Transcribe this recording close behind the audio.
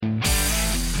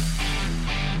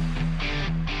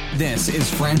This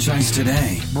is Franchise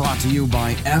Today, brought to you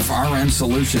by FRM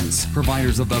Solutions,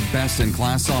 providers of the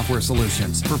best-in-class software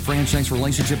solutions for franchise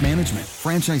relationship management.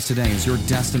 Franchise Today is your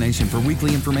destination for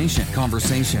weekly information,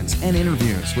 conversations, and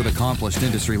interviews with accomplished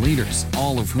industry leaders,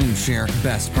 all of whom share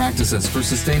best practices for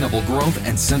sustainable growth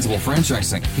and sensible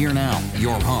franchising. Here now,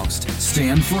 your host,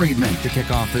 Stan Friedman, to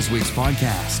kick off this week's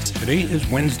podcast. Today is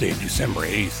Wednesday, December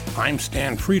 8th. I'm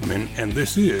Stan Friedman, and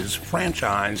this is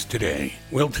Franchise Today.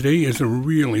 Well, today is a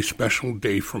really special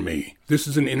day for me. This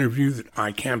is an interview that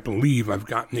I can't believe I've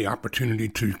gotten the opportunity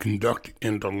to conduct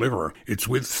and deliver. It's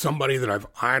with somebody that I've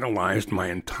idolized my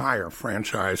entire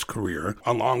franchise career,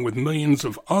 along with millions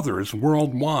of others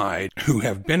worldwide who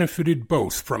have benefited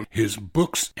both from his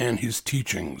books and his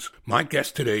teachings. My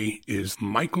guest today is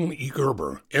Michael E.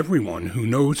 Gerber. Everyone who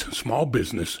knows small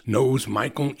business knows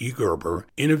Michael E. Gerber,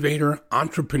 innovator,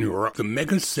 entrepreneur, the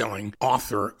mega-selling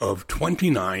author of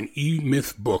 29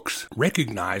 E-Myth books,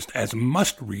 recognized as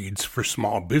must-reads for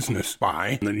small business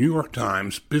by the New York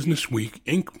Times, Business Week,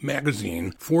 Inc.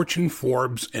 magazine, Fortune,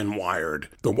 Forbes, and Wired.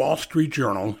 The Wall Street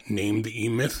Journal named the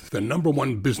E-Myth the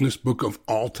 #1 business book of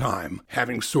all time,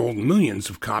 having sold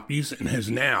millions of copies and has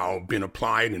now been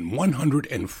applied in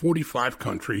 145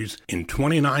 countries in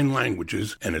 29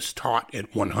 languages and is taught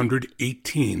at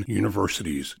 118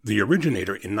 universities. The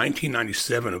originator in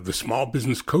 1997 of the small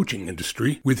business coaching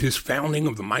industry, with his founding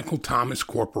of the Michael Thomas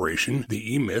Corporation,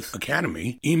 the E-Myth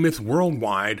Academy, E-Myth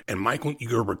Worldwide, and Michael E.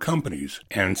 Gerber Companies,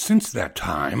 and since that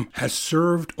time has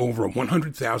served over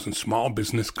 100,000 small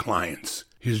business clients.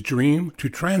 His dream to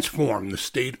transform the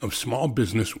state of small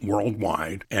business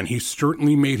worldwide, and he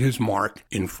certainly made his mark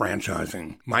in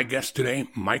franchising. My guest today,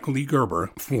 Michael E.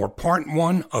 Gerber, for part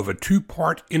 1 of a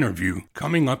 2-part interview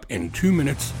coming up in 2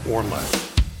 minutes or less.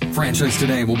 Franchise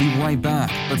Today will be right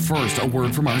back, but first, a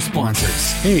word from our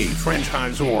sponsors. Hey,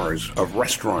 franchisors of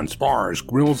restaurants, bars,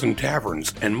 grills, and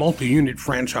taverns, and multi-unit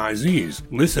franchisees,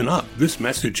 listen up. This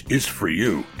message is for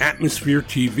you. Atmosphere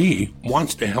TV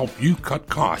wants to help you cut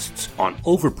costs on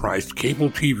overpriced cable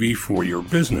TV for your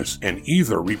business and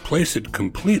either replace it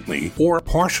completely or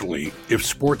partially if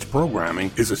sports programming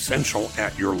is essential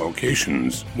at your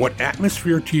locations. What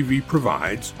Atmosphere TV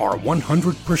provides are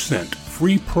 100%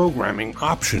 free programming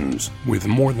options with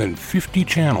more than 50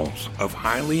 channels of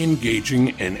highly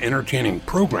engaging and entertaining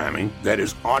programming that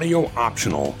is audio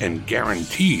optional and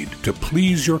guaranteed to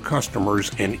please your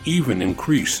customers and even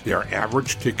increase their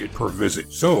average ticket per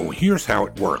visit. So here's how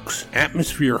it works.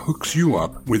 Atmosphere hooks you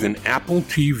up with an Apple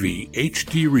TV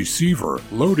HD receiver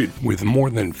loaded with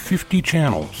more than 50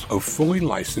 channels of fully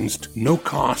licensed, no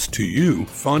cost to you,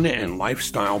 fun and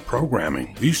lifestyle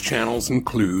programming. These channels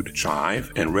include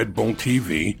Chive and Red Bull TV,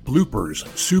 bloopers,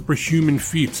 superhuman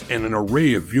feats, and an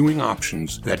array of viewing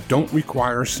options that don't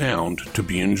require sound to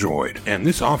be enjoyed. And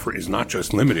this offer is not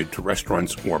just limited to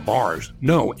restaurants or bars.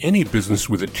 No, any business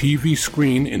with a TV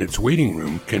screen in its waiting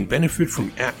room can benefit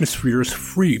from Atmosphere's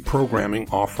free programming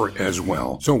offer as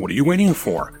well. So what are you waiting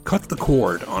for? Cut the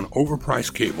cord on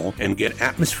overpriced cable and get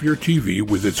Atmosphere TV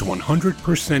with its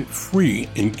 100% free,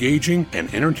 engaging,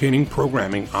 and entertaining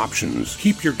programming options.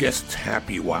 Keep your guests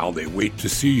happy while they wait to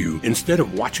see you, instead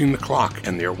of watching the clock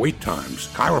and their wait times.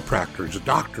 Chiropractors,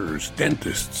 doctors,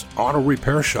 dentists, auto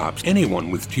repair shops,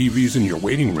 anyone with TVs in your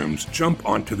waiting rooms, jump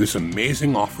onto this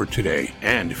amazing offer today.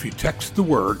 And if you text the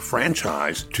word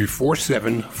franchise to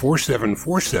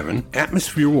 474747,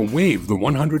 Atmosphere will waive the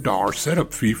 $100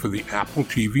 setup fee for the Apple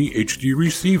TV HD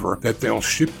receiver that they'll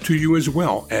ship to you as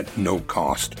well at no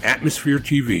cost. Atmosphere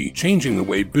TV, changing the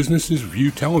way businesses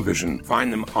view television.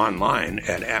 Find them online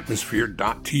at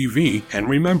atmosphere.tv, and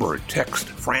remember, text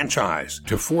franchise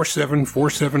to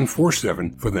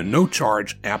 474747 for the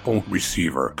no-charge Apple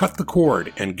receiver. Cut the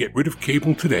cord and get rid of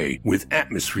cable today with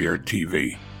Atmosphere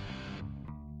TV.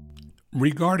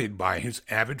 Regarded by his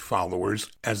avid followers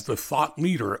as the thought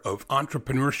leader of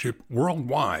entrepreneurship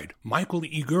worldwide, Michael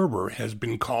E. Gerber has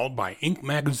been called by Inc.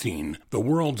 magazine the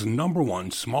world's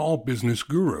 #1 small business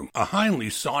guru, a highly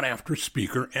sought-after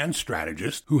speaker and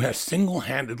strategist who has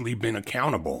single-handedly been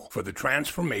accountable for the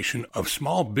transformation of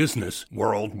small business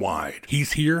worldwide.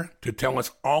 He's here to tell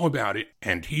us all about it,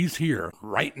 and he's here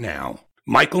right now.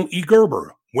 Michael E.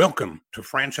 Gerber, welcome to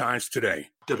Franchise Today.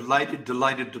 Delighted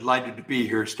to be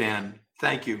here, Stan.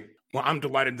 Thank you. Well, I'm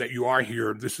delighted that you are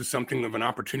here. This is something of an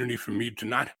opportunity for me to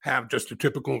not have just a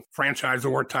typical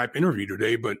franchisor type interview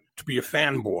today, but to be a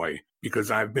fanboy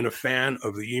because I've been a fan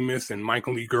of the E-Myth and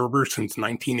Michael E. Gerber since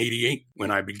 1988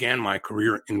 when I began my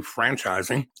career in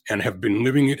franchising and have been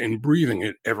living it and breathing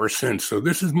it ever since. So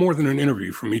this is more than an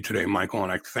interview for me today, Michael,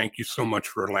 and I thank you so much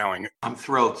for allowing it. I'm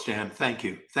thrilled, Stan. Thank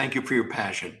you. Thank you for your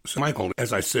passion. So, Michael,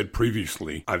 as I said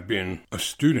previously, I've been a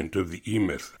student of the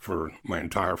E-Myth for my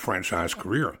entire franchise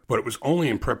career, but it was only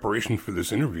in preparation for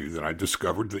this interview that I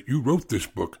discovered that you wrote this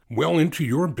book well into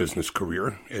your business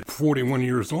career at 41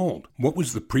 years old. What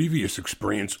was the previous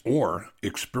experience or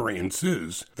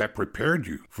experiences that prepared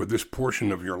you for this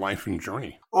portion of your life and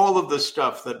journey? All of the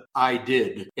stuff that I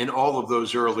did in all of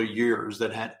those early years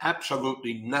that had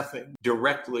absolutely nothing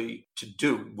directly to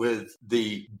do with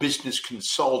the business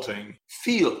consulting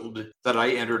field that I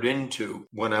entered into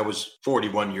when I was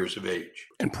 41 years of age.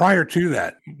 And prior to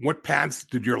that, what paths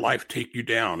did your life take you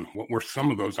down? What were some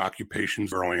of those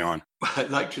occupations early on? I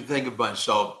like to think of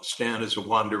myself, Stan, as a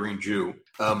wandering Jew.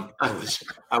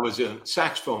 I was a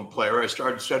saxophone player. I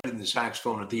started studying the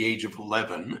saxophone at the age of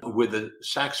 11 with a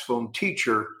saxophone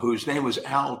teacher whose name was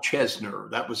Al Chesner.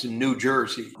 That was in New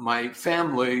Jersey. My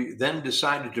family then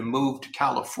decided to move to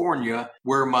California,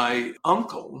 where my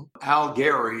uncle, Al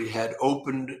Gary, had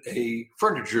opened a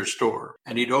furniture store.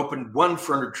 And he'd opened one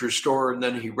furniture store, and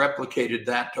then he replicated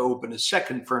that to open a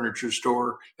second furniture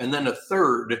store, and then a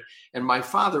third. And my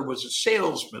father was a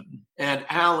salesman, and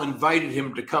Al invited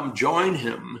him to come join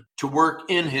him to work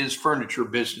in his furniture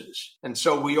business. And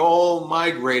so we all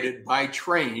migrated by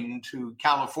train to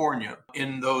California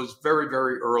in those very,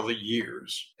 very early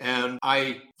years. And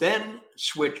I then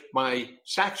switched my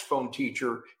saxophone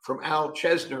teacher from Al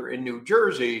Chesner in New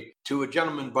Jersey to a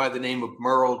gentleman by the name of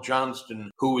Merle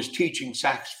Johnston, who was teaching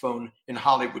saxophone in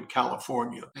Hollywood,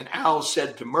 California. And Al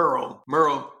said to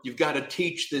Merle, you've got to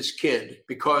teach this kid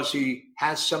because he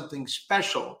has something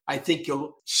special. I think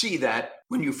you'll see that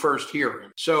when you first hear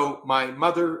him. So my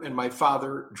mother and my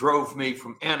father drove me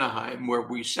from Anaheim, where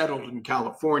we settled in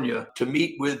California, to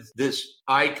meet with this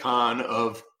icon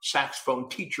of saxophone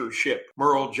teachership,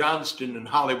 Merle Johnston in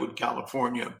Hollywood,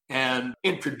 California, and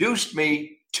introduced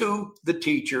me to the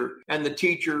teacher, and the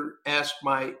teacher asked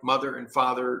my mother and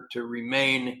father to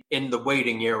remain in the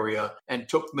waiting area and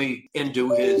took me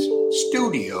into his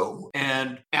studio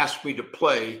and asked me to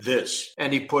play this.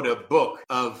 And he put a book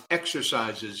of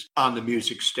exercises on the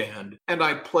music stand, and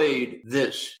I played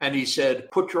this. And he said,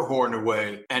 "Put your horn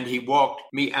away." And he walked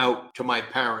me out to my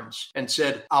parents and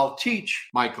said, "I'll teach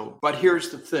Michael, but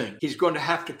here's the thing. He's going to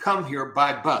have to come here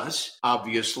by bus,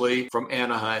 obviously, from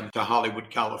Anaheim to Hollywood,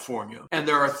 California. And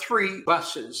there are 3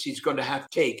 buses he's going to have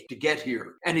to take to get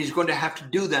here. And he's going to have to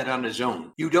do that on his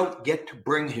own. You don't get to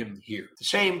bring him here. At the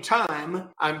same time,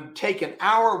 I'm taking an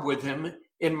hour with him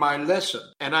in my lesson,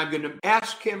 and I'm going to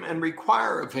ask him and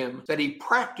require of him that he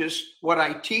practice what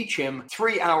I teach him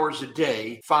 3 hours a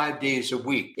day, 5 days a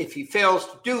week. If he fails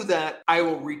to do that, I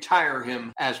will retire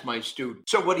him as my student.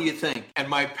 So what do you think?" And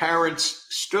my parents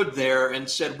stood there and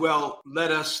said, "Well,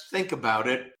 let us think about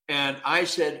it." And I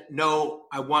said, "No,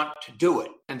 I want to do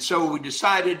it." And so we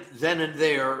decided then and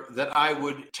there that I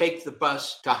would take the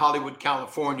bus to Hollywood,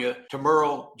 California, to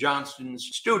Merle Johnston's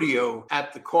studio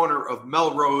at the corner of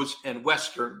Melrose and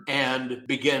Western, and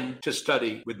begin to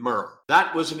study with Merle.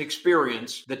 That was an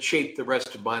experience that shaped the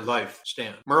rest of my life,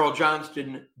 Stan. Merle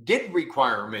Johnston did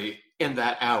require me in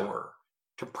that hour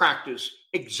to practice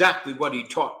exactly what he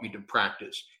taught me to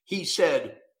practice. He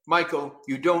said, "Michael,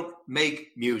 you don't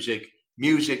make music.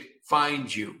 Music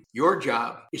finds you. Your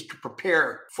job is to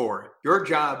prepare for it. Your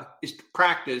job is to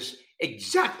practice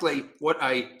exactly what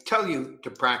I tell you to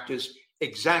practice,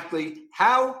 exactly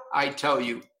how I tell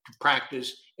you to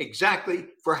practice, exactly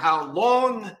for how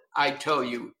long I tell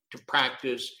you to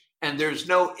practice, and there's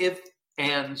no ifs,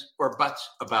 ands, or buts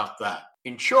about that."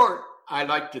 In short, I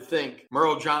like to think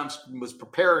Merle Johnston was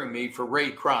preparing me for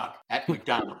Ray Kroc at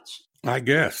McDonald's. I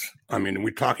guess. I mean, we're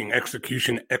talking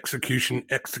execution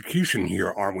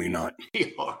here, are we not?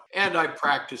 Yeah. And I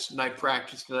practiced and I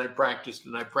practiced and I practiced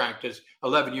and I practiced.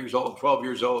 11 years old, 12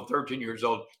 years old, 13 years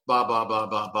old, blah, blah, blah,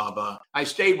 blah, blah, blah. I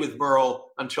stayed with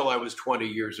Merle until I was 20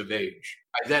 years of age.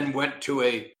 I then went to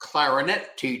a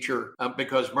clarinet teacher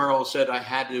because Merle said I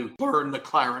had to learn the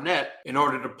clarinet in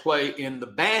order to play in the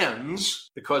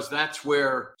bands, because that's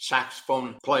where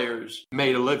saxophone players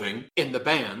made a living, in the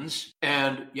bands,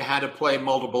 and you had to play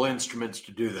multiple instruments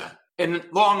to do that. And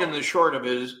long and the short of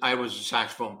it is, I was a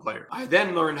saxophone player. I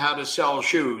then learned how to sell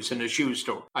shoes in a shoe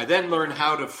store. I then learned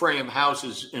how to frame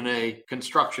houses in a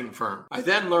construction firm. I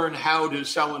then learned how to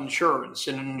sell insurance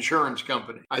in an insurance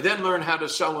company. I then learned how to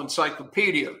sell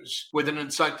encyclopedias with an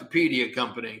encyclopedia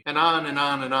company, and on and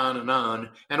on and on and on.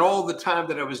 And all the time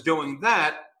that I was doing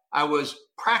that, I was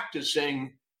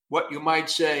practicing what you might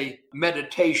say,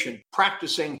 meditation,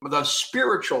 practicing the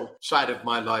spiritual side of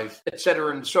my life,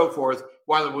 etc., and so forth,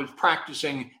 while I was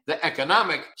practicing the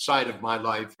economic side of my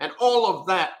life. And all of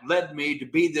that led me to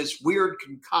be this weird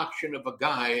concoction of a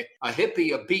guy, a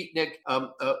hippie, a beatnik,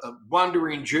 a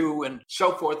wandering Jew, and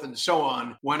so forth and so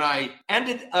on, when I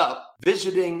ended up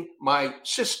visiting my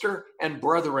sister and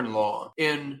brother-in-law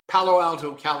in Palo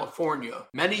Alto, California,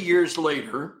 many years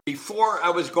later, before I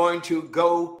was going to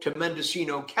go to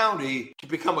Mendocino County to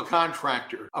become a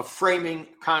contractor, a framing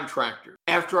contractor.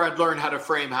 After I'd learned how to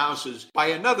frame houses by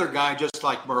another guy just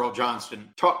like Merle Johnston,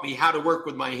 taught me how to work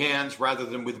with my hands rather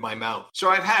than with my mouth. So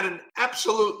I've had an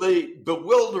absolutely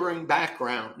bewildering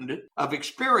background of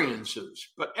experiences,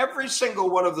 but every single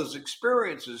one of those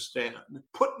experiences, Stan,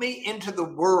 put me into the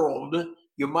world,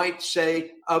 you might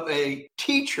say, of a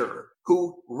teacher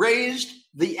who raised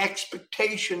the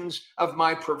expectations of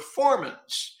my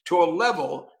performance to a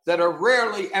level that are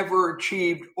rarely ever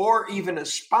achieved or even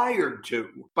aspired to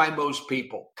by most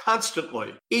people,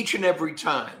 constantly, each and every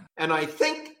time. And I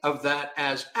think of that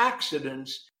as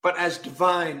accidents, but as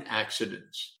divine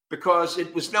accidents, because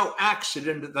it was no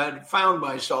accident that I found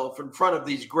myself in front of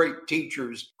these great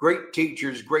teachers,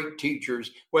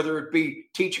 whether it be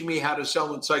teaching me how to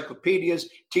sell encyclopedias,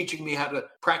 teaching me how to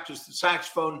practice the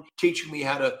saxophone, teaching me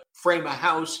how to frame a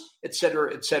house,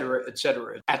 etc., etc.,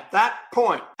 etc. At that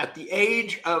point, at the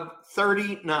age of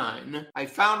 39, I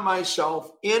found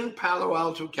myself in Palo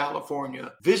Alto,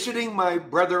 California, visiting my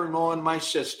brother-in-law and my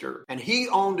sister, and he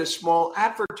owned a small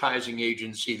advertising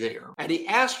agency there. And he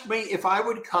asked me if I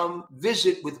would come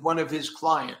visit with one of his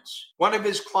clients. One of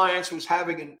his clients was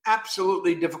having an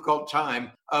absolutely difficult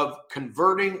time of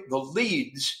converting the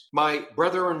leads my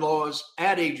brother-in-law's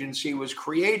ad agency was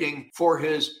creating for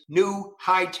his new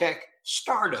high-tech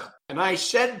startup. And I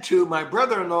said to my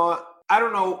brother-in-law, I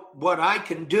don't know what I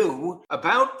can do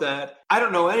about that. I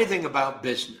don't know anything about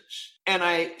business. And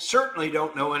I certainly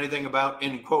don't know anything about,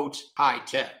 in quotes, high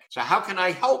tech. So how can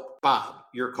I help Bob,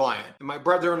 your client? And my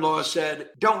brother-in-law said,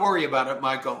 don't worry about it,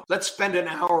 Michael. Let's spend an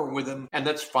hour with him and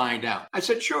let's find out. I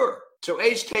said, sure. So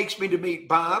Ace takes me to meet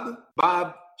Bob.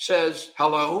 Bob says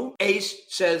hello. Ace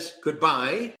says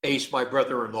goodbye. Ace, my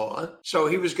brother-in-law. So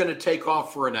he was going to take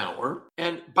off for an hour.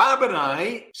 And Bob and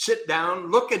I sit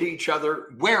down, look at each other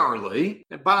warily.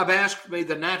 And Bob asked me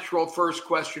the natural first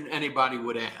question anybody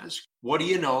would ask. What do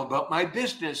you know about my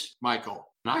business, Michael?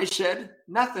 And I said,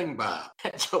 nothing, Bob.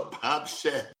 And so Bob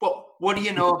said, well, what do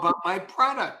you know about my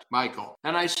product, Michael?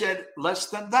 And I said, less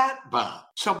than that, Bob.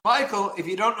 So Michael, if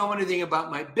you don't know anything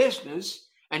about my business,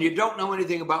 and you don't know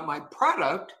anything about my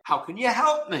product, how can you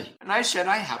help me? And I said,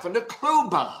 I haven't a clue,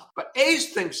 Bob. But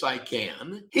Ace thinks I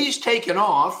can. He's taken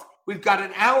off. We've got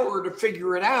an hour to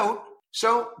figure it out.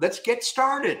 So let's get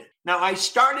started. Now, I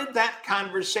started that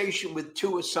conversation with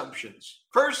two assumptions.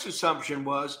 First assumption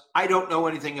was, I don't know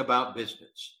anything about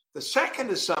business. The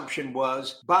second assumption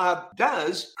was, Bob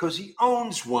does because he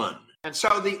owns one. And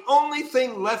so the only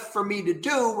thing left for me to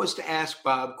do was to ask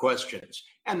Bob questions.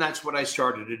 And that's what I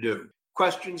started to do.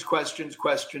 Questions.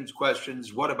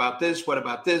 What about this? What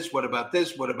about this? What about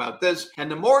this? What about this?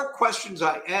 And the more questions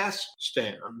I asked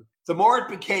Stan, the more it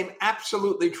became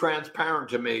absolutely transparent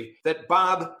to me that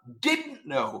Bob didn't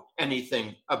know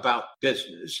anything about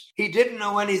business. He didn't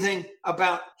know anything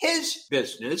about his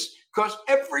business because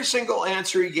every single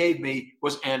answer he gave me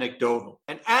was anecdotal.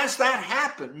 And as that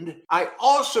happened, I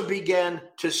also began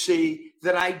to see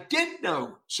that I did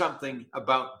know something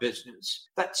about business,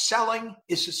 that selling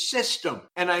is a system.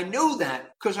 And I knew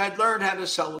that because I'd learned how to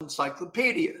sell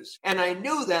encyclopedias. And I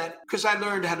knew that because I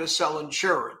learned how to sell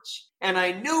insurance. And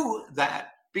I knew that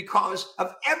because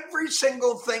of every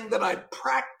single thing that I'd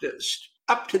practiced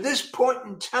up to this point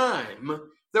in time,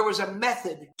 there was a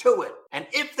method to it. And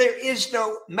if there is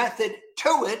no method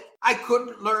to it, I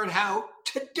couldn't learn how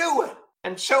to do it.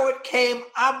 And so it came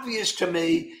obvious to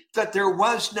me that there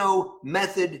was no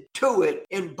method to it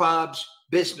in Bob's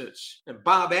business. And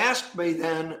Bob asked me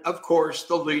then, of course,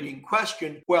 the leading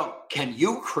question, well, can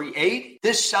you create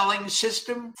this selling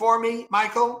system for me,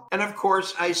 Michael? And of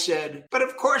course I said, but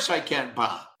of course I can,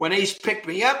 Bob. When Ace picked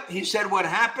me up, he said, what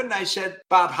happened? I said,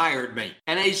 Bob hired me.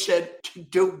 And Ace said, to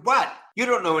do what? You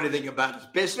don't know anything about his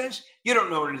business. You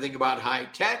don't know anything about high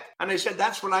tech. And I said,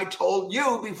 that's what I told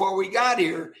you before we got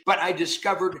here. But I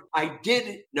discovered I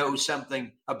did know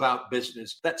something about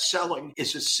business, that selling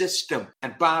is a system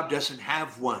and Bob doesn't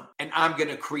have one. And I'm going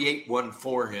to create one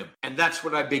for him. And that's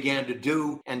what I began to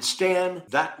do. And Stan,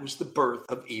 that was the birth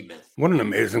of eMyth. What an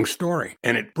amazing story.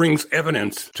 And it brings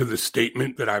evidence to the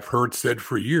statement that I've heard said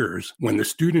for years years, when the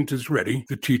student is ready,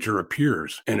 the teacher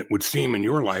appears. And it would seem in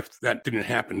your life that didn't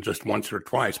happen just once or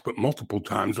twice, but multiple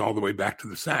times all the way back to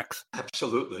the Sachs.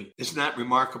 Absolutely. Isn't that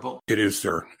remarkable? It is,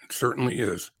 sir. It certainly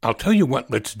is. I'll tell you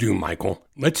what let's do, Michael.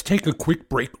 Let's take a quick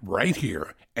break right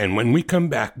here. And when we come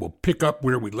back, we'll pick up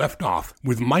where we left off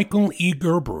with Michael E.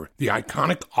 Gerber, the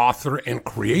iconic author and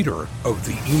creator of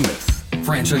the E-Myth.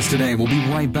 Franchise Today will be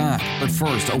right back, but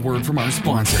first, a word from our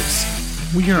sponsors.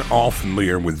 We are all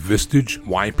familiar with Vistage,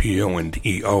 YPO, and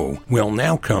EO. Well,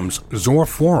 now comes Zor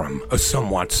Forum, a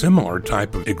somewhat similar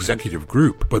type of executive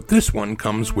group, but this one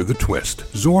comes with a twist.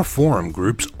 Zor Forum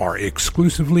groups are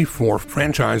exclusively for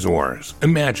franchisors.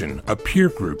 Imagine a peer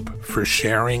group for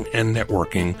sharing and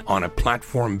networking on a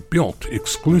platform built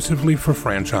exclusively for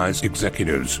franchise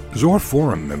executives. Zor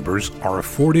Forum members are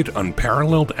afforded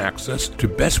unparalleled access to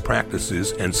best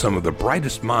practices and some of the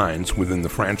brightest minds within the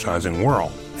franchising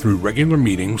world, through regular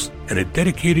meetings and a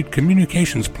dedicated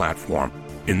communications platform.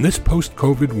 In this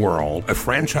post-COVID world, a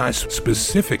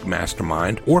franchise-specific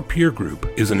mastermind or peer group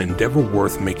is an endeavor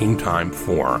worth making time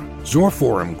for. Zor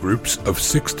Forum groups of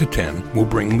 6 to 10 will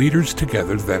bring leaders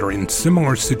together that are in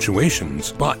similar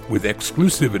situations, but with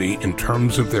exclusivity in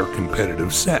terms of their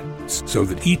competitive sets, so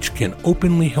that each can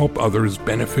openly help others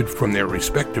benefit from their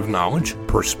respective knowledge,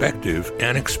 perspective,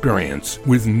 and experience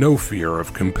with no fear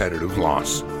of competitive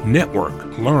loss.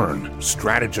 Network, learn,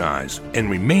 strategize, and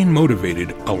remain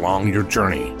motivated along your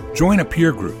journey. Join a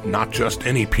peer group, not just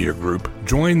any peer group.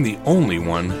 Join the only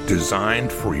one designed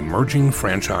for emerging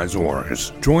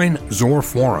franchisors. Join Zor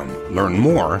Forum. Learn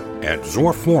more at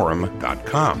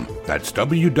zorforum.com. That's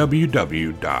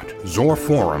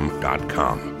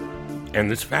www.zorforum.com. And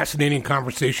this fascinating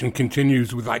conversation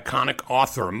continues with iconic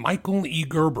author Michael E.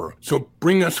 Gerber. So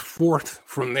bring us forth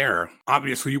from there.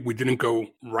 Obviously, we didn't go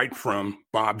right from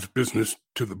Bob's business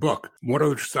to the book. What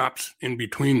other stops in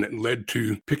between that led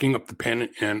to picking up the pen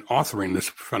and authoring this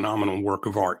phenomenal work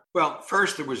of art? Well,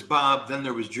 first there was Bob, then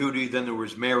there was Judy, then there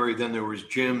was Mary, then there was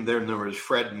Jim, then there was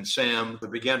Fred and Sam. I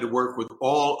began to work with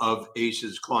all of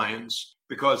Ace's clients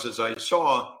because, as I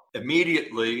saw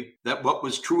immediately, that what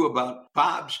was true about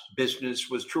Bob's business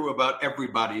was true about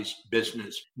everybody's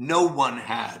business. No one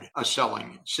had a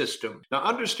selling system. Now,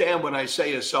 understand when I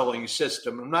say a selling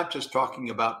system, I'm not just talking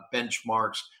about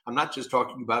benchmarks. I'm not just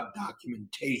talking about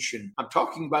documentation. I'm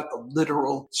talking about the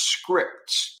literal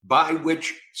scripts by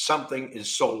which something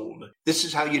is sold. This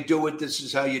is how you do it. This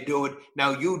is how you do it.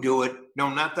 Now you do it. No,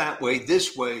 not that way.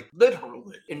 This way.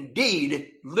 Literally.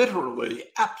 Indeed, literally.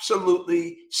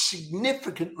 Absolutely.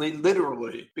 Significantly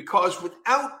literally. Because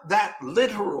without that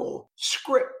literal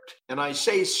script, and I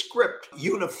say script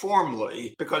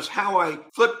uniformly because how I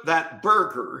flip that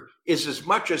burger is as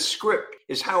much a script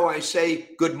as how I say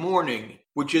good morning,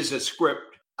 which is a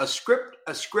script. A script,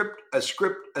 a script, a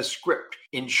script, a script.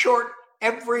 In short,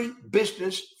 every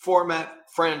business format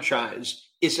franchise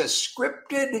is a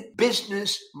scripted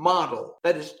business model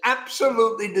that is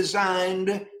absolutely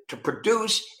designed to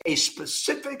produce a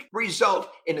specific result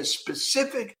in a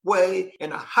specific way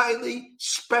in a highly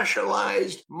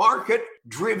specialized,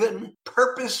 market-driven,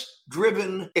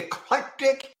 purpose-driven,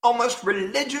 eclectic, almost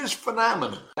religious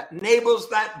phenomenon that enables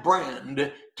that brand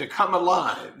to come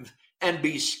alive and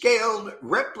be scaled,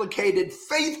 replicated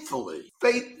faithfully,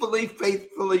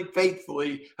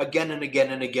 again and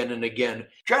again and again and again,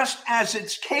 just as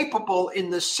it's capable in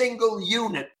the single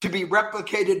unit to be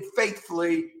replicated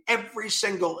faithfully every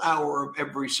single hour of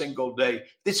every single day.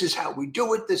 This is how we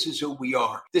do it. This is who we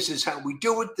are. This is how we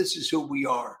do it. This is who we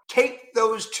are. Take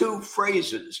those two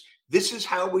phrases. This is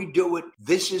how we do it.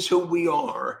 This is who we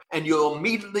are. And you'll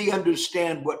immediately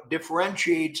understand what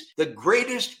differentiates the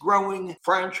greatest growing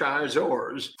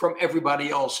franchisors from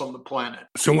everybody else on the planet.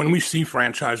 So when we see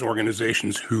franchise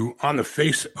organizations who, on the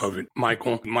face of it,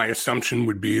 Michael, my assumption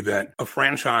would be that a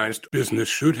franchised business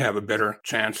should have a better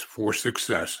chance for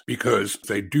success because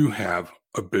they do have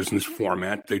a business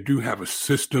format. They do have a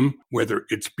system, whether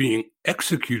it's being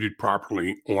executed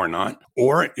properly or not,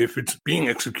 or if it's being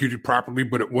executed properly,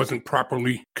 but it wasn't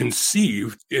properly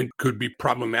conceived, it could be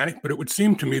problematic. But it would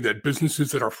seem to me that businesses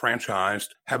that are franchised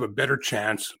have a better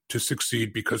chance to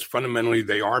succeed because fundamentally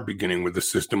they are beginning with a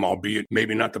system, albeit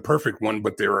maybe not the perfect one,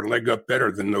 but they're a leg up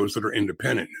better than those that are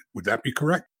independent. Would that be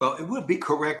correct? Well, it would be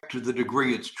correct to the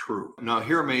degree it's true. Now,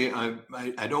 hear me, I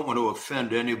don't want to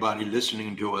offend anybody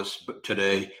listening to us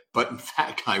today, but in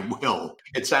fact, I will.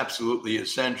 It's absolutely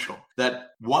essential that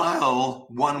while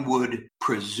one would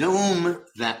presume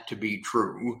that to be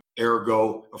true,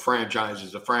 ergo, a franchise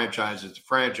is a franchise, it's a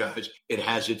franchise, it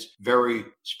has its very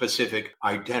specific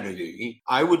identity,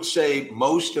 I would say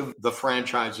most of the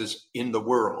franchises in the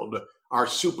world are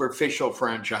superficial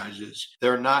franchises.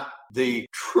 They're not the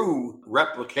true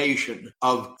replication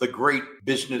of the great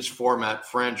business format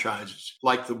franchises,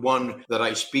 like the one that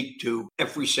I speak to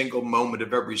every single moment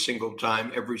of every single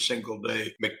time, every single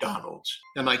day, McDonald's.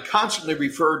 And I constantly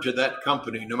referred to that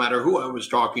company, no matter who I was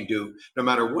talking to, no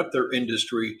matter what their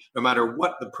industry, no matter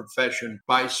what the profession,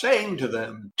 by saying to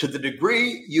them, to the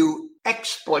degree you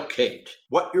explicate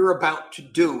what you're about to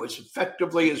do as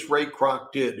effectively as Ray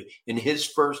Kroc did in his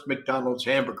first McDonald's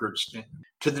hamburger stand,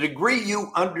 to the degree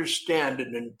you understand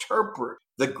and interpret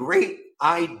the great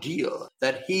idea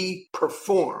that he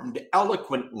performed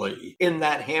eloquently in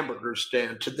that hamburger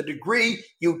stand, to the degree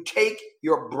you take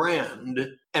your brand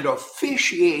and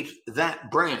officiate that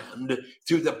brand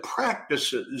through the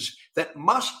practices that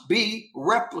must be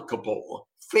replicable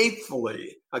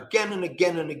faithfully again and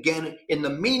again and again in the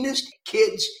meanest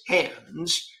kids'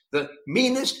 hands, the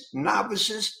meanest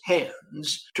novices'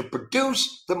 hands, to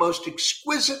produce the most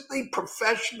exquisitely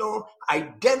professional,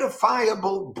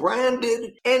 identifiable,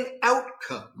 branded, and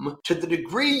outcome. To the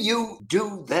degree you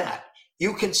do that,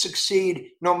 you can succeed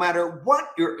no matter what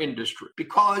your industry,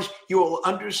 because you will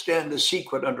understand the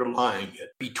secret underlying it.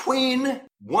 Between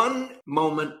one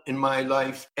moment in my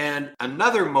life and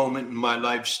another moment in my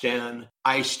life, Stan,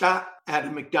 I stopped at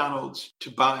a McDonald's to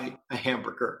buy a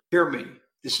hamburger. Hear me.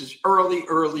 This is early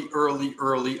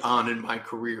on in my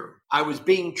career. I was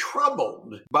being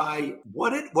troubled by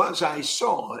what it was I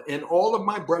saw in all of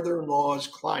my brother-in-law's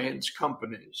clients'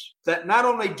 companies. That not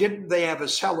only didn't they have a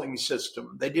selling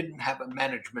system, they didn't have a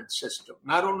management system.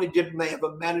 Not only didn't they have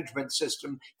a management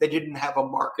system, they didn't have a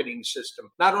marketing system.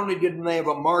 Not only didn't they have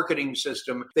a marketing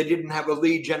system, they didn't have a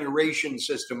lead generation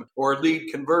system or a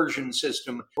lead conversion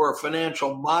system or a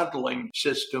financial modeling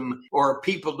system or a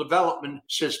people development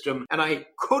system. And I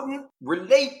couldn't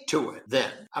relate to it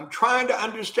then. I'm trying to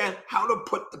understand how to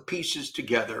put the pieces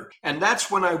together. And that's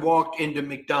when I walked into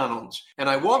McDonald's. And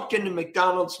I walked into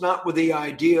McDonald's not with the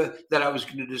idea that I was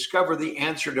going to discover the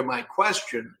answer to my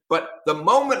question, but the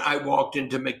moment I walked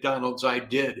into McDonald's, I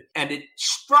did. And it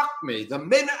struck me the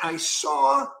minute I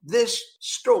saw this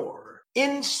store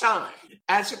inside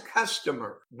as a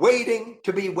customer waiting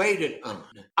to be waited on,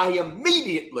 I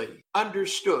immediately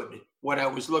understood what I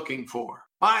was looking for.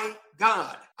 My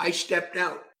God, I stepped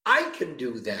out. I can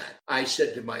do that, I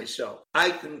said to myself.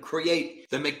 I can create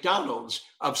the McDonald's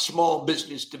of small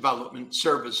business development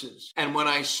services. And when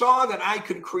I saw that I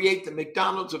could create the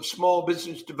McDonald's of small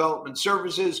business development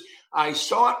services, I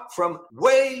saw it from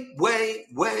way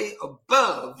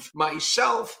above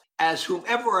myself as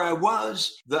whomever I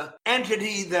was, the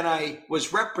entity that I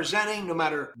was representing, no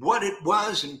matter what it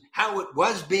was and how it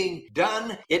was being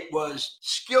done. It was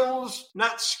skills,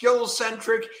 not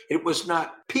skill-centric. It was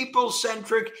not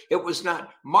people-centric. It was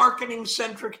not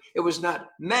marketing-centric. It was not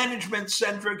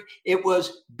management-centric. It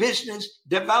was business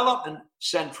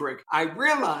development-centric. I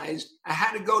realized I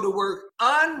had to go to work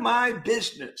on my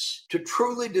business to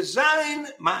truly design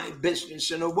my business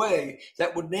in a way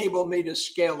that would enable me to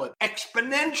scale it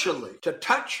exponentially, to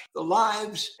touch the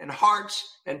lives and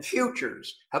hearts and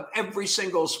futures of every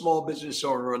single small business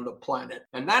owner on the planet.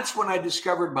 And that's when I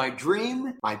discovered my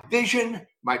dream, my vision,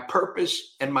 my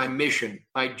purpose, and my mission.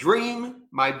 My dream,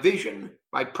 my vision,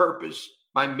 my purpose,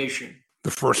 my mission.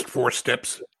 The first 4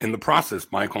 steps in the process,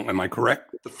 Michael, am I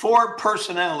correct? The 4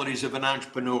 personalities of an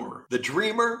entrepreneur: the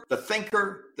dreamer, the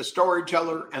thinker, the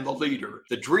storyteller, and the leader.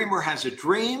 The dreamer has a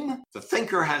dream, the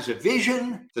thinker has a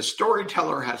vision, the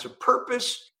storyteller has a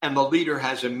purpose, and the leader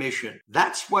has a mission.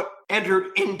 That's what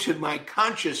entered into my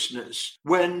consciousness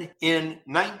when in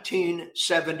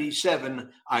 1977,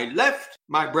 I left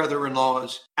my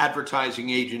brother-in-law's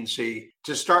advertising agency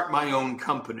to start my own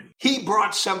company. He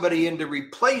brought somebody in to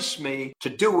replace me to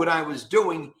do what I was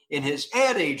doing in his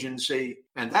ad agency.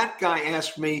 And that guy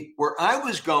asked me where I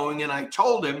was going, and I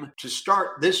told him to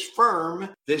start this firm,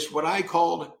 this what I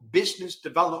called business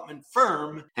development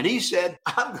firm. And he said,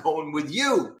 I'm going with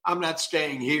you. I'm not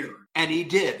staying here. And he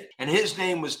did. And his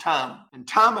name was Tom. And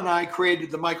Tom and I created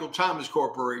the Michael Thomas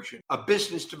Corporation, a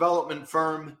business development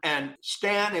firm. And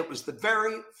Stan, it was the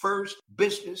very first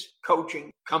business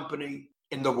coaching company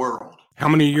in the world. How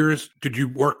many years did you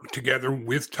work together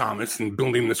with Thomas in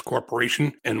building this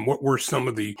corporation? And what were some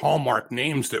of the hallmark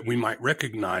names that we might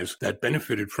recognize that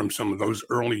benefited from some of those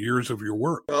early years of your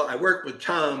work? Well, I worked with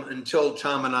Tom until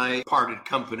Tom and I parted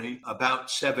company about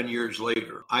 7 years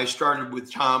later. I started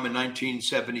with Tom in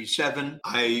 1977.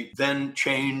 I then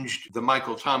changed the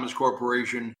Michael Thomas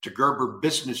Corporation to Gerber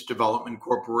Business Development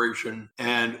Corporation.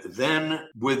 And then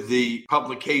with the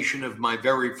publication of my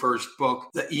very first book,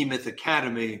 The E-Myth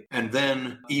Academy, and then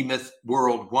E-Myth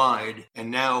Worldwide, and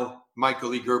now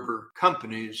Michael E. Gerber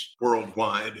companies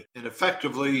worldwide. And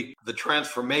effectively, the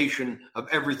transformation of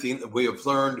everything that we have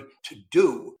learned to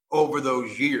do over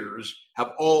those years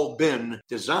have all been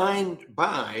designed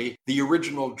by the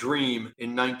original dream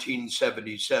in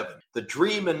 1977. The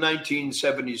dream in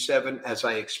 1977, as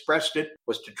I expressed it,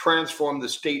 was to transform the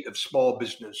state of small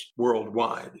business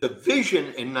worldwide. The vision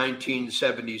in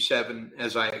 1977,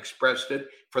 as I expressed it,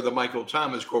 for the Michael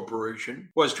Thomas Corporation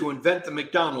was to invent the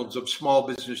McDonald's of small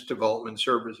business development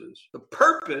services. The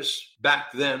purpose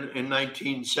back then in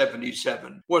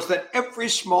 1977 was that every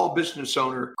small business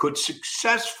owner could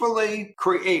successfully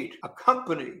create a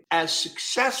company as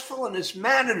successful and as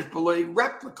manageably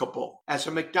replicable as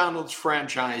a McDonald's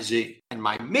franchisee. And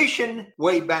my mission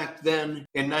way back then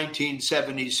in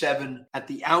 1977 at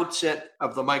the outset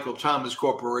of the Michael Thomas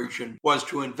Corporation was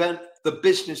to invent the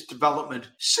business development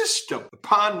system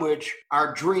upon which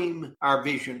our dream, our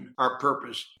vision, our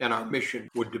purpose, and our mission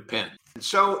would depend. And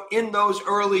so in those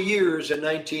early years in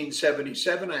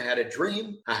 1977, I had a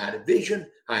dream, I had a vision,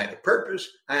 I had a purpose,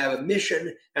 I have a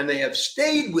mission, and they have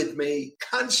stayed with me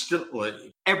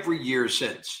constantly every year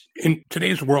since. In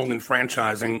today's world in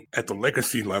franchising, at the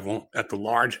legacy level, at the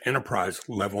large enterprise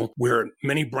level, where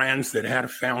many brands that had a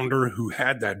founder who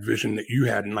had that vision that you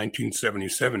had in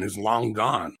 1977 is long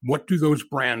gone, what do those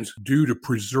brands do to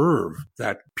preserve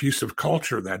that piece of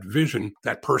culture, that vision,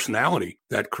 that personality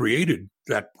that created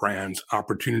that brand's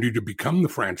opportunity to become the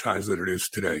franchise that it is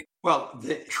today? Well,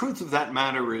 the truth of that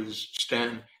matter is,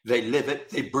 Stan, they live it,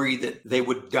 they breathe it, they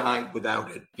would die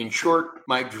without it. In short,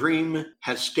 my dream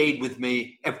has stayed with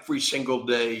me every single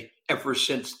day, ever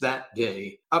since that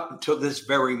day, up until this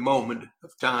very moment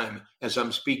of time as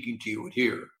I'm speaking to you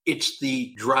here. It's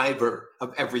the driver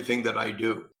of everything that I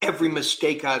do. Every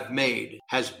mistake I've made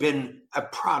has been a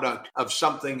product of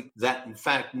something that in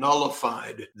fact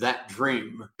nullified that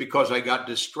dream because I got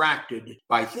distracted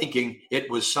by thinking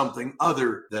it was something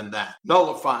other than that.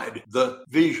 Nullified the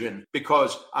vision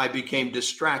because I became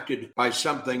distracted by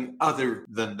something other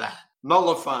than that.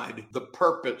 Nullified the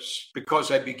purpose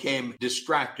because I became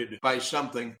distracted by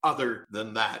something other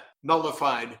than that.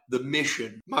 Nullified the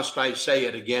mission, must I say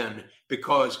it again,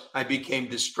 because I became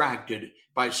distracted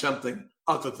by something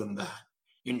other than that.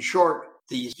 In short,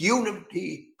 the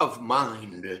unity of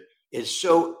mind is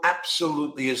so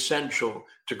absolutely essential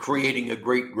to creating a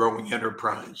great growing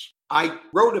enterprise. I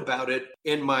wrote about it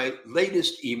in my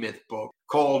latest E-Myth book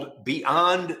called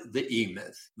Beyond the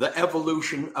E-Myth, the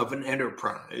evolution of an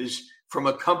enterprise from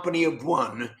a company of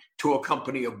one to a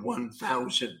company of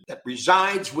 1,000. That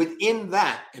resides within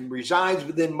that and resides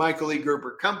within Michael E.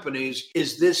 Gerber Companies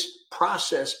is this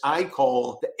process I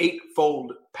call the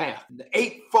Eightfold Path. The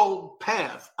Eightfold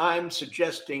Path I'm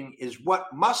suggesting is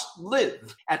what must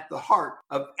live at the heart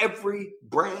of every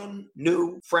brand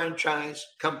new franchise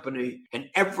company and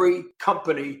every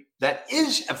company that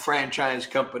is a franchise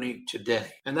company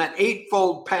today. And that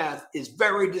Eightfold Path is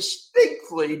very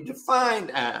distinctly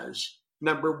defined as: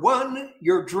 number one,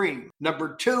 your dream.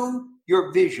 Number two,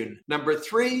 your vision. Number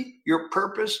three, your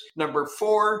purpose. Number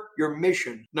four, your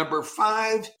mission. Number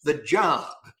five, the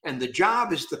job. And the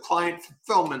job is the client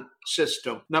fulfillment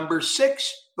system. Number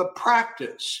six, the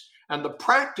practice. And the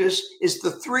practice is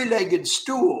the three-legged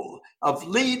stool of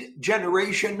lead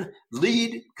generation,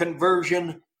 lead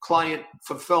conversion, client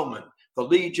fulfillment. The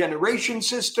lead generation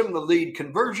system, the lead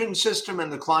conversion system,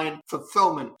 and the client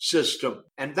fulfillment system.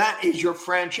 And that is your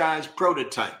franchise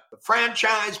prototype. The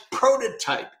franchise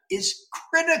prototype is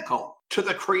critical to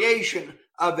the creation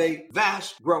of a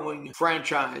vast growing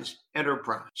franchise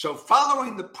enterprise. So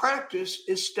following the practice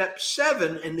is step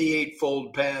 7 in the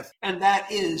Eightfold Path, and that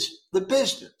is the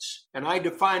business. And I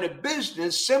define a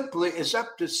business simply as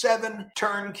up to 7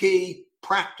 turnkey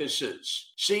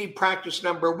practices. See practice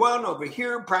number 1 over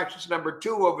here, practice number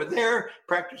 2 over there,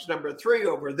 practice number 3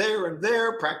 over there and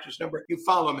there, practice number, you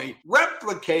follow me,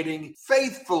 replicating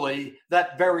faithfully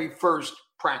that very first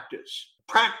practice.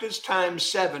 Practice times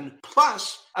 7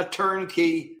 plus a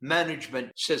turnkey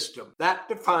management system. That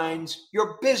defines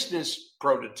your business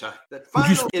prototype. That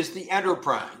final is the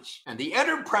enterprise. And the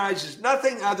enterprise is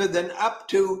nothing other than up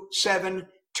to 7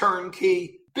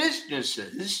 turnkey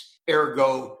businesses,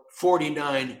 ergo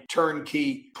 49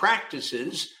 turnkey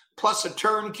practices, plus a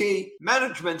turnkey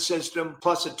management system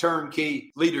plus a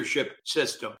turnkey leadership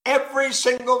system. Every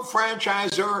single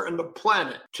franchisor on the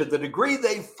planet, to the degree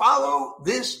they follow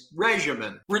this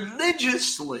regimen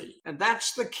religiously, and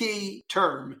that's the key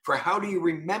term for how do you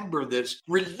remember this,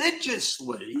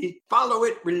 religiously, follow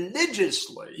it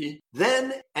religiously,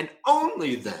 then and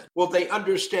only then will they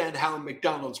understand how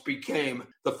McDonald's became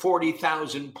the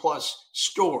 40,000 plus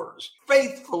stores,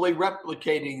 faithfully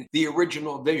replicating the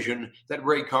original vision that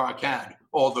Ray Kroc had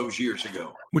all those years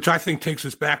ago. Which I think takes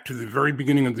us back to the very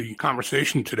beginning of the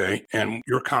conversation today, and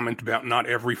your comment about not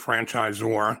every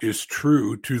franchisor is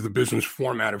true to the business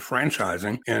format of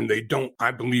franchising, and they don't,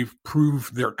 I believe,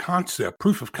 prove their concept.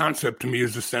 Proof of concept to me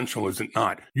is essential, is it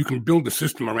not? You can build a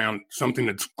system around something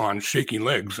that's on shaky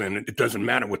legs, and it doesn't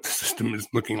matter what the system is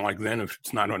looking like then if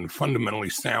it's not on a fundamentally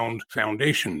sound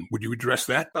foundation. Would you address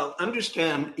that? Well,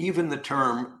 understand even the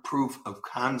term proof of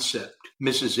concept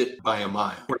misses it by a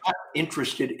mile. We're not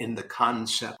interested in the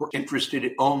concept. We're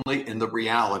interested only in the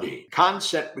reality.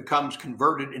 Concept becomes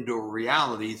converted into a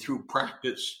reality through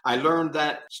practice. I learned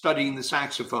that studying the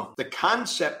saxophone. The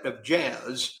concept of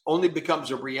jazz only becomes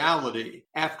a reality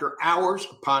after hours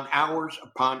upon hours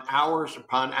upon hours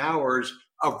upon hours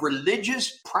of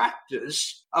religious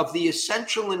practice of the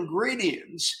essential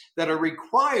ingredients that are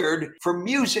required for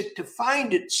music to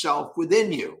find itself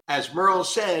within you. As Merle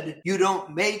said, you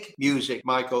don't make music,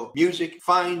 Michael. Music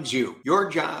finds you. Your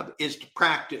job is to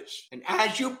practice. And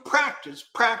as you practice,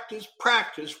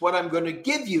 what I'm going to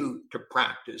give you to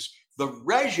practice, the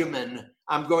regimen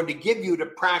I'm going to give you to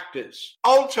practice,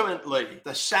 ultimately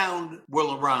the sound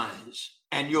will arise.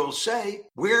 And you'll say,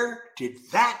 where did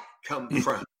that come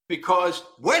from? Because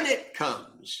when it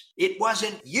comes, it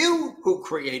wasn't you who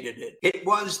created it. It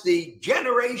was the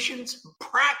generations of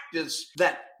practice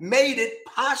that made it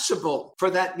possible for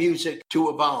that music to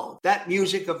evolve. That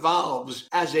music evolves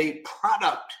as a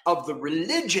product of the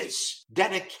religious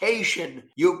dedication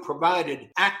you provided,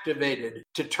 activated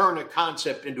to turn a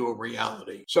concept into a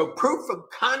reality. So proof of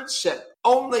concept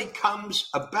only comes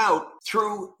about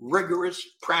through rigorous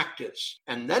practice.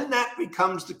 And then that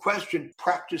becomes the question,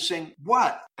 practicing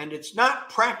what? And it's not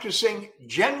practicing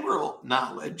general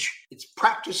knowledge, it's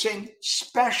practicing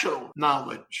special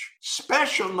knowledge.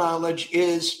 Special knowledge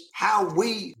is how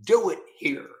we do it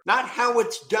here, not how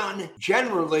it's done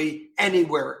generally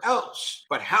anywhere else,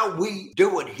 but how we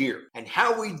do it here. And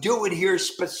how we do it here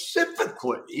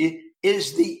specifically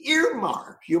is the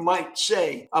earmark, you might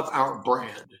say, of our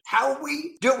brand. How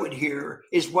we do it here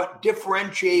is what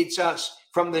differentiates us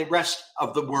from the rest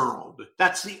of the world.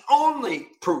 That's the only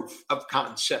proof of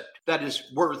concept that is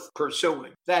worth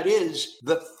pursuing. That is,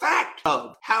 the fact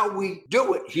of how we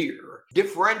do it here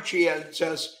differentiates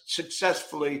us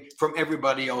successfully from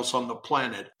everybody else on the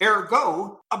planet.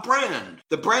 Ergo, a brand.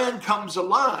 The brand comes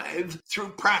alive through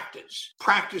practice.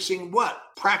 Practicing what?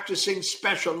 Practicing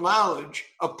special knowledge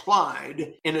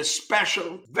applied in a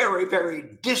special, very,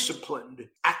 very disciplined,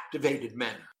 activated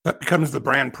manner. That becomes the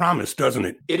brand promise, doesn't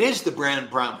it? It is the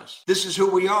brand promise. This is who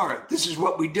we are. This is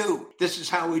what we do. This is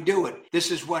how we do it.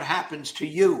 This is what happens to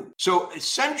you. So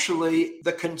essentially,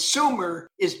 the consumer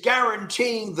is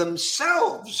guaranteeing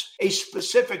themselves a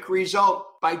specific result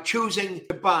by choosing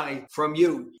to buy from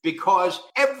you, because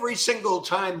every single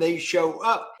time they show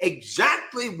up,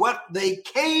 exactly what they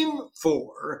came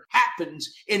for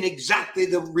happens in exactly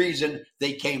the reason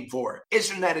they came for it.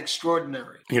 Isn't that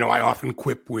extraordinary? You know, I often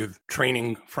quip with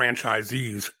training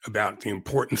franchisees about the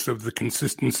importance of the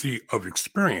consistency of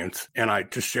experience, and I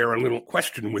just share a little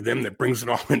question with them that brings it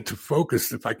all into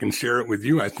focus. If I can share it with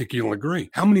you, I think you'll agree.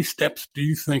 How many steps do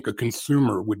you think a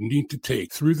consumer would need to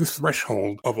take through the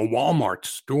threshold of a Walmart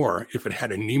store if it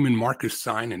had a Neiman Marcus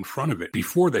sign in front of it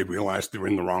before they realized they're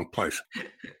in the wrong place?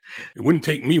 It wouldn't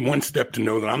take me one step to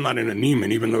know that I'm not in a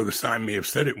Neiman, even though the sign may have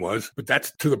said it was. But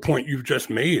that's to the point you've just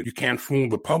made. You can't fool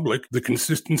the public. The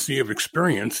consistency of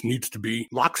experience needs to be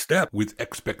lockstep with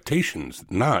expectations,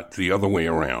 not the other way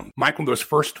around. Michael, those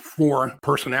first 4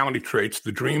 personality traits,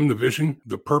 the dream, the vision,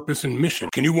 the purpose, and mission.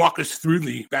 Can you walk us through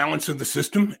the balance of the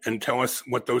system and tell us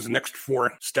what those next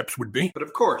 4 steps would be? But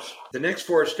of course, the next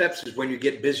 4 steps is when you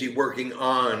get busy working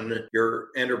on your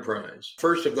enterprise.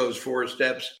 First of those 4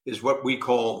 steps is what we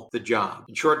call the job.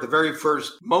 In short, the very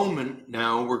first moment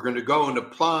now, we're going to go and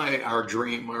apply our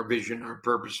dream, our vision, our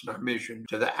purpose, and our mission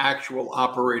to the actual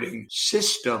operating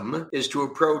system is to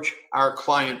approach our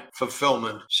client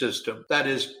fulfillment system. That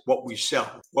is what we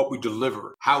sell, what we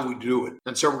deliver, how we do it.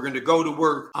 And so we're going to go to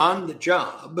work on the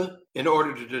job in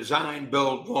order to design,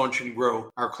 build, launch, and grow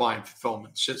our client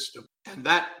fulfillment system. And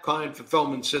that client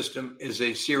fulfillment system is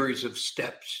a series of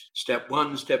steps. Step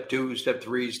 1, step 2, step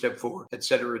 3, step 4, et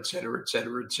cetera, et cetera, et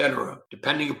cetera, et cetera.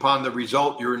 Depending upon the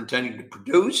result you're intending to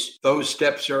produce, those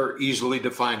steps are easily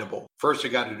definable. First, I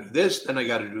got to do this, then I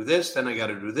got to do this, then I got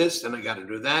to do this, then I got to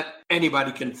do that.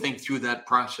 Anybody can think through that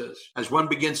process. As one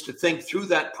begins to think through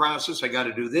that process, I got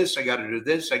to do this, I got to do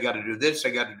this, I got to do this, I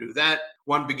got to do that.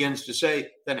 One begins to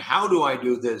say, then how do I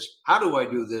do this? How do I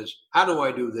do this? How do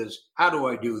I do this? How do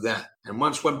I do that? And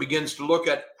once one begins to look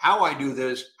at how I do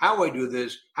this, how I do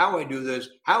this, how I do this,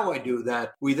 how I do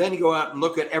that, we then go out and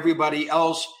look at everybody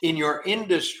else in your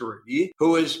industry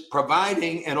who is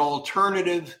providing an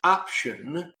alternative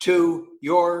option to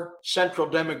your central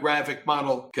demographic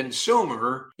model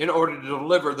consumer in order to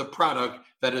deliver the product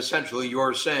that essentially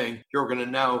you're saying you're going to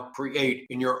now create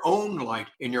in your own light,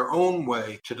 in your own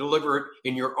way, to deliver it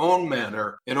in your own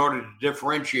manner in order to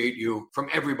differentiate you from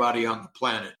everybody on the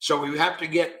planet. So we have to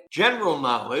get general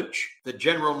knowledge, the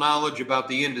general knowledge about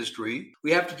the industry.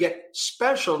 We have to get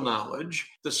special knowledge,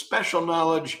 the special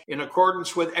knowledge in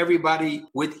accordance with everybody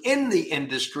within the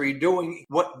industry doing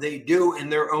what they do in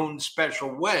their own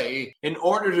special way in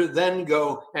order to then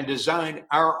go and design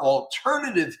our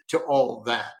alternative to all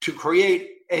that, to create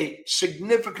a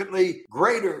significantly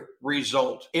greater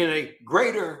result in a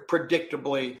greater,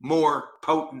 predictably more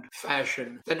potent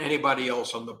fashion than anybody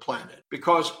else on the planet.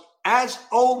 Because as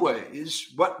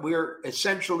always, what we're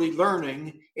essentially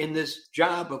learning in this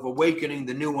job of awakening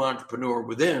the new entrepreneur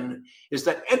within is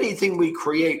that anything we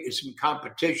create is in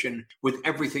competition with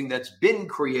everything that's been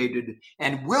created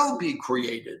and will be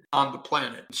created on the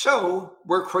planet. So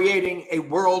we're creating a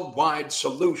worldwide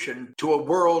solution to a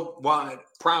worldwide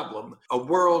problem, a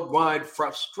worldwide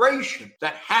frustration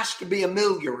that has to be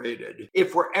ameliorated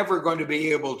if we're ever going to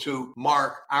be able to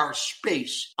mark our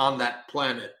space on that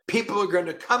planet. People are going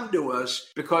to come to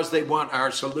us because they want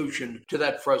our solution to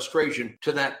that frustration,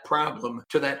 to that problem,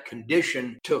 to that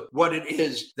condition, to what it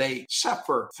is they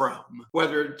suffer from,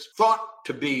 whether it's thought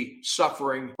to be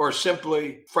suffering or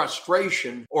simply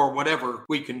frustration or whatever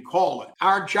we can call it.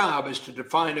 Our job is to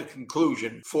define a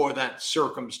conclusion for that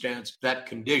circumstance, that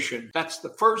condition. That's the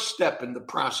first step in the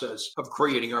process of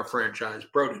creating our franchise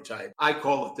prototype. I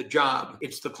call it the job.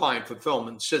 It's the client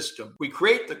fulfillment system. We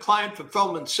create the client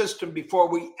fulfillment system before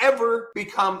we ever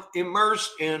become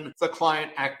immersed in the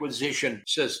client acquisition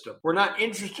system. We're not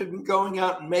interested in going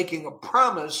out and making a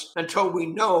promise until we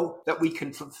know that we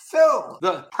can fulfill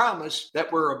the promise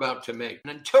that we're about to make.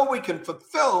 And until we can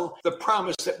fulfill the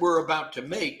promise that we're about to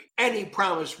make, any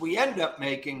promise we end up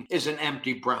making is an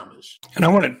empty promise. And I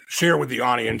want to share with the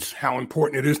audience how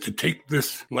important it is to take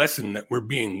this lesson that we're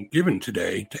being given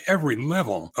today to every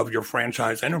level of your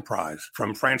franchise enterprise.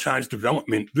 From franchise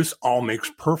development, this all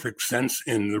makes perfect sense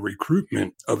in the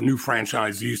recruitment of new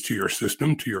franchisees to your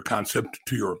system, to your concept,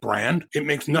 to your brand. It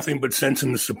makes nothing but sense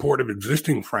in the support of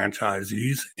existing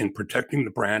franchisees in protecting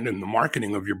the brand and the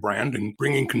marketing of your brand and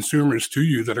bringing consumers to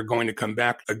you that are going to come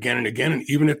back again and again, and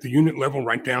even at the unit level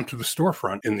right down to the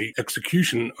storefront in the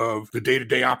execution of the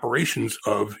day-to-day operations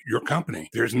of your company.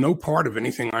 There's no part of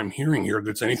anything I'm hearing here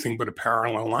that's anything but a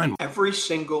parallel line. Every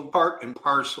single part and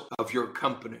parcel of your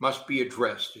company must be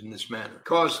addressed in this manner.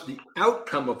 Because the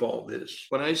outcome of all this,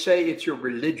 when I say it's your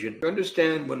religion, you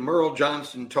understand when Merle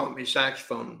Johnston taught me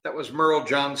saxophone, that was Merle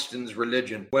Johnston's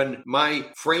religion. When my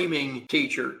framing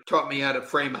teacher taught me how to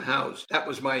frame a house, that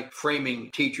was my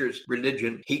framing teacher's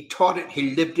religion. He taught it,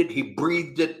 he lived it, he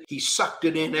breathed it, he sucked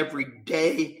it in every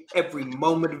day, every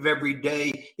moment of every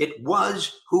day. It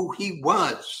was who he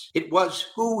was. It was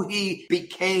who he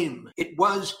became. It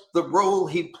was the role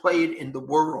he played in the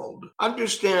world.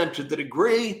 Understand, to the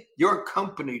degree your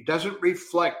company doesn't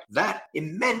reflect that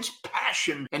immense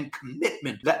passion and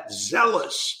commitment, that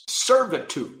zealous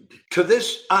servitude to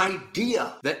this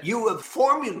idea that you have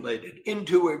formulated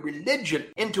into a religion,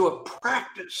 into a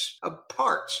practice of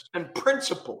parts and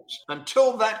principles,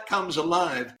 until that comes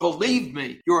alive, believe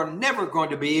me, you're never going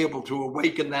to be able to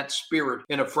awaken that spirit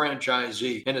in a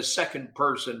franchisee, in a second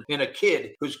person, in a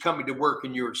kid who's coming to work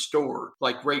in your store,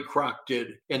 like Ray Kroc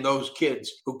did in those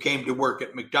kids who came to work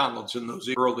at McDonald's in those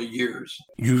early years.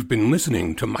 You've been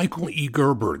listening to Michael E.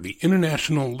 Gerber, the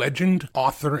international legend,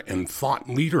 author, and thought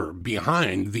leader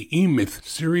behind the email E-Myth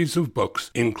series of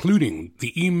books, including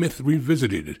the E-Myth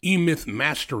Revisited, E-Myth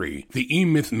Mastery, the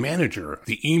E-Myth Manager,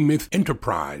 the E-Myth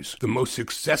Enterprise, the most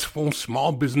successful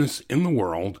small business in the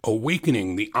world,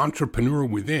 Awakening the Entrepreneur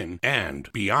Within, and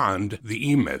Beyond the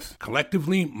E-Myth.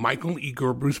 Collectively, Michael E.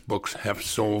 Gerber's books have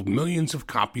sold millions of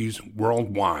copies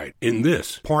worldwide. In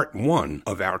this, part one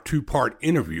of our two-part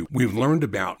interview, we've learned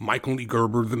about Michael E.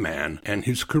 Gerber, the man, and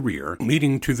his career,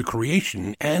 leading to the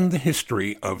creation and the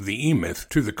history of the E-Myth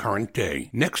to the current day.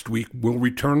 Next week, we'll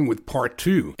return with part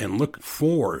two and look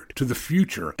forward to the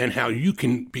future and how you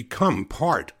can become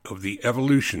part of the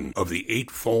evolution of the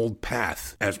Eightfold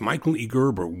Path, as Michael E.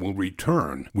 Gerber will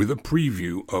return with a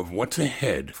preview of what's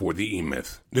ahead for the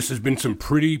E-Myth. This has been some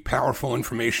pretty powerful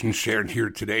information shared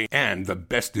here today, and the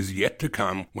best is yet to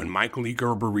come when Michael E.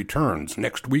 Gerber returns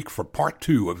next week for part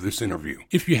two of this interview.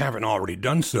 If you haven't already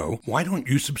done so, why don't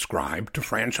you subscribe to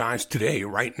Franchise Today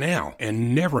right now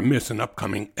and never miss an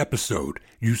upcoming episode?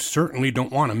 You certainly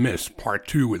don't want to miss part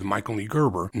two with Michael E.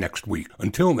 Gerber next week.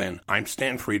 Until then, I'm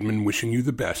Stan Friedman wishing you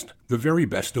the best, the very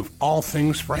best of all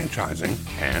things franchising,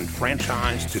 and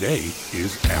Franchise Today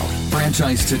is out.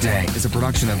 Franchise Today is a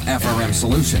production of FRM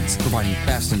Solutions, providing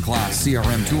best-in-class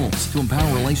CRM tools to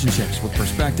empower relationships with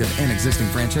prospective and existing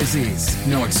franchisees.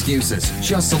 No excuses,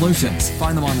 just solutions.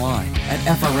 Find them online at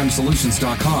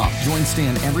frmsolutions.com. Join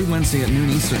Stan every Wednesday at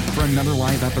noon Eastern for another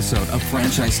live episode of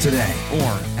Franchise Today.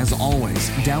 Or, as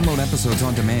always, download episodes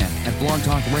on demand at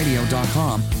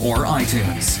blogtalkradio.com or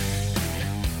iTunes.